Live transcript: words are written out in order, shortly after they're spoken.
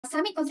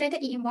submit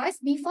consolidated e-invoice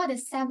before the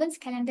 7th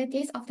calendar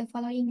days of the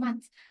following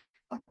month.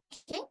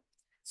 Okay,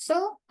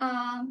 so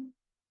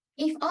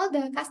if all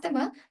the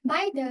customer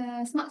buy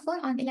the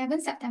smartphone on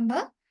 11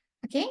 September,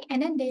 okay,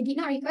 and then they did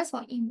not request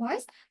for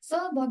invoice,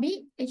 so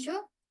Bobby issue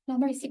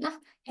normal receipt lah.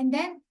 And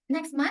then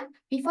next month,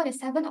 before the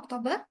 7th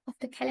October of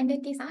the calendar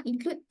days,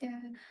 include the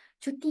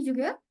cuti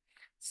juga,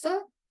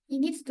 so he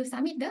needs to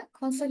submit the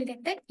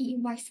consolidated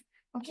e-invoice.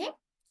 Okay.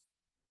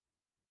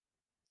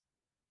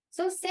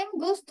 So same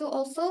goes to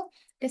also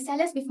the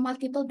sellers with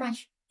multiple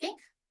branch. Okay.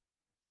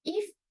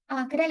 If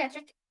kedai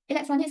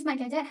electronic smart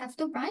gadget have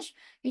 2 branch,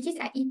 which is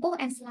at Ipoh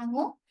and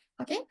Selangor.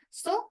 Okay.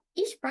 So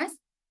each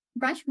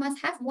branch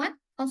must have 1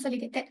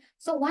 consolidated.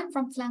 So 1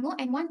 from Selangor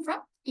and 1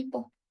 from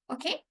Ipoh.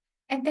 Okay.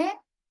 And then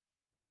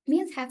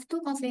means have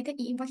 2 consolidated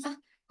e-invoice.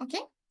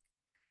 Okay.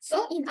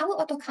 So in our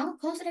AutoCount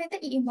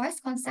consolidated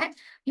e-invoice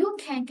concept, you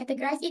can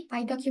categorize it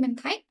by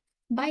document type,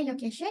 by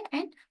location,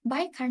 and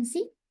by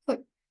currency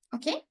code.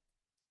 Okay.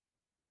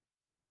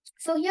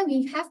 So here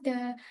we have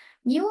the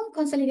new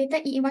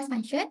consolidated e-invoice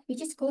function,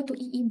 which is go to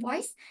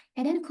e-invoice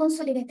and then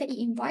consolidated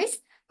e-invoice.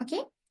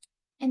 Okay.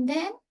 And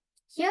then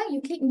here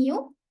you click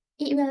new.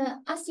 It will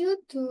ask you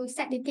to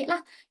set the date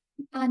lah.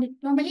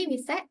 Normally we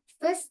set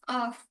 1st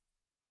of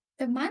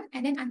the month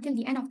and then until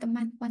the end of the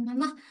month, 1 month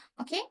lah.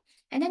 Okay.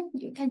 And then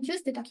you can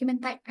choose the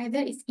document type, either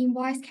it's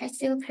invoice, cash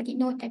sale, credit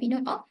note, debit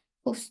note, or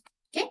post.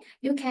 Okay.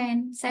 You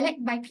can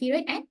select by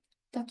period and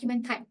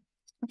document type.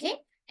 Okay.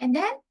 And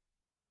then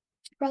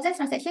process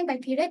transaction by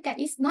period that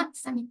is not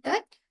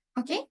submitted.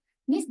 Okay.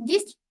 Means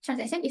this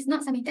transaction is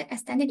not submitted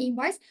as standard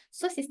invoice,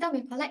 so system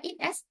will collect it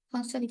as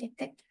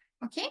consolidated.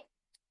 Okay.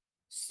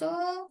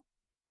 So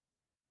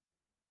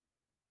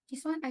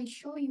this one I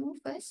show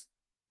you first.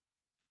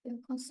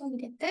 The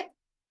consolidated.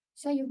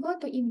 So you go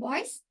to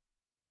invoice.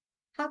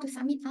 How to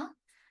submit?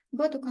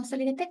 Go to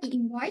consolidated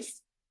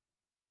e-invoice.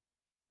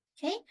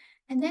 Okay.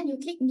 And then you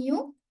click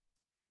new.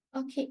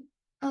 Okay.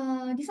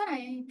 This one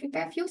I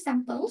prepare a few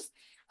samples.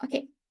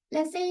 Okay.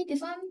 Let's say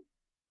this one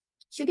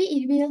should be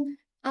it will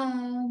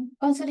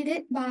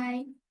consolidate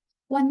by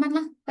 1 month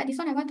lah. But this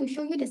one I want to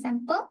show you the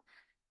sample.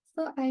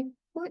 So I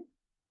put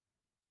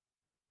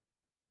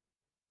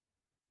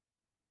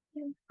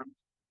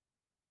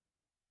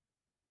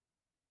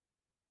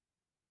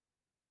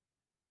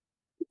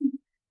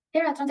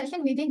there are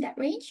transactions within that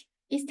range.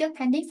 Is still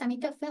pending,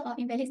 submitted, failed, or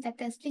invalid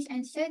status. Please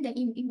ensure the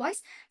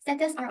invoice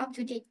status are up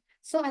to date.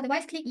 So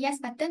otherwise, click yes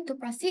button to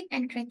proceed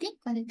and creating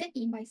consolidated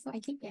invoice. So I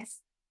click yes.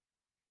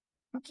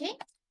 Okay.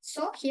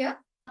 So here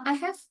I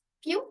have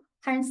few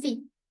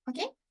currency.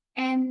 Okay.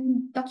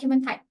 And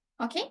document type.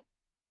 Okay.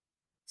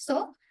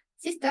 So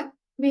system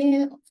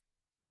will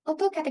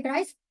auto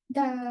categorize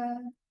the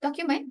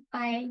document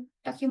by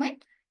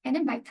document and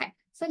then by type.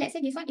 So let's say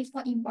this one is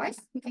for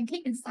invoice. You can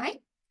click inside.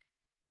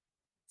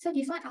 So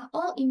this one are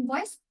all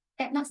invoice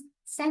that not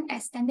sent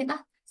as standard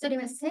lah. So they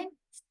will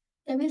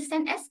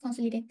send as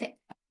consolidated.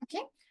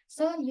 Okay.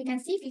 So you can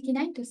see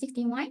 59 to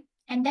 61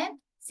 and then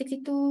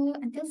 62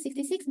 until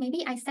 66,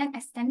 maybe I sent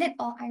as standard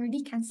or I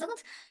already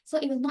cancelled. So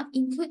it will not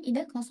include in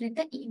the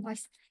consolidated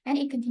e-invoice. And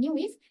it continue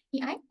with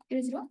EI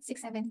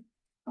 0067.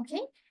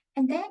 Okay.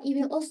 And then it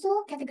will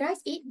also categorize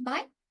it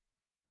by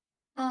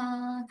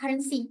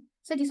currency.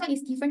 So this one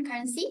is different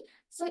currency.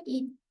 So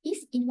it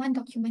is in one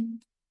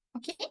document.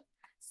 Okay.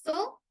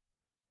 So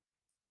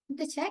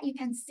to check, you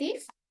can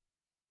save.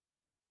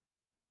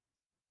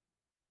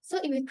 So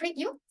it will create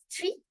you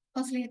 3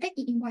 consolidated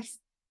e-invoice.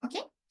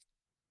 Okay.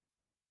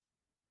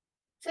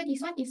 So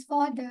this one is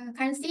for the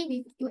currency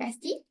with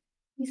USD.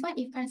 This one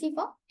is currency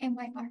for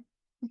MYR.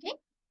 Okay.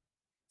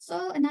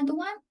 So another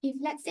one, if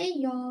let's say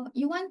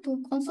you want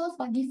to console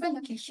for different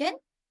location.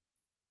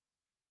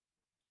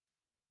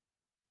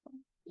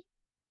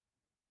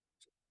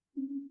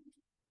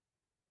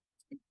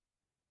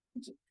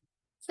 Okay.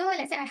 So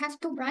let's say I have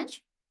 2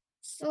 branch.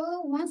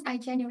 So once I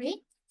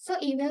generate, so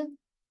it will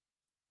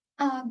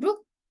group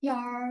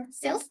your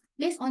sales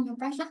based on your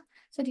branch lah.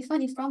 So this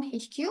one is from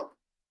HQ.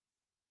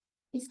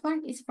 This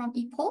one is from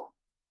Ipoh.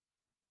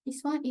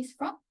 This one is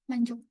from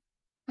Manju.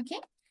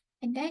 Okay.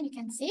 And then you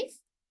can save.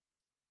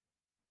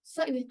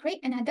 So it will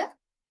create another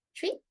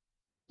 3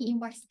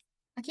 e-invoice.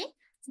 Okay.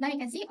 So now you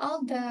can see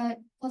all the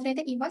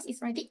consolidated invoice is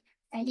already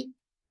valid.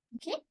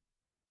 Okay.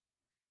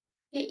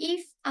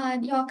 If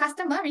your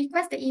customer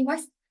requests the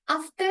invoice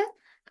after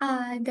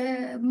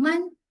the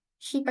month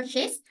she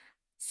purchased,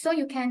 so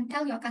you can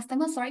tell your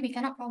customer, sorry, we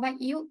cannot provide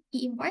you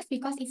e-invoice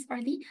because it's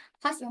already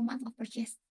past your month of purchase.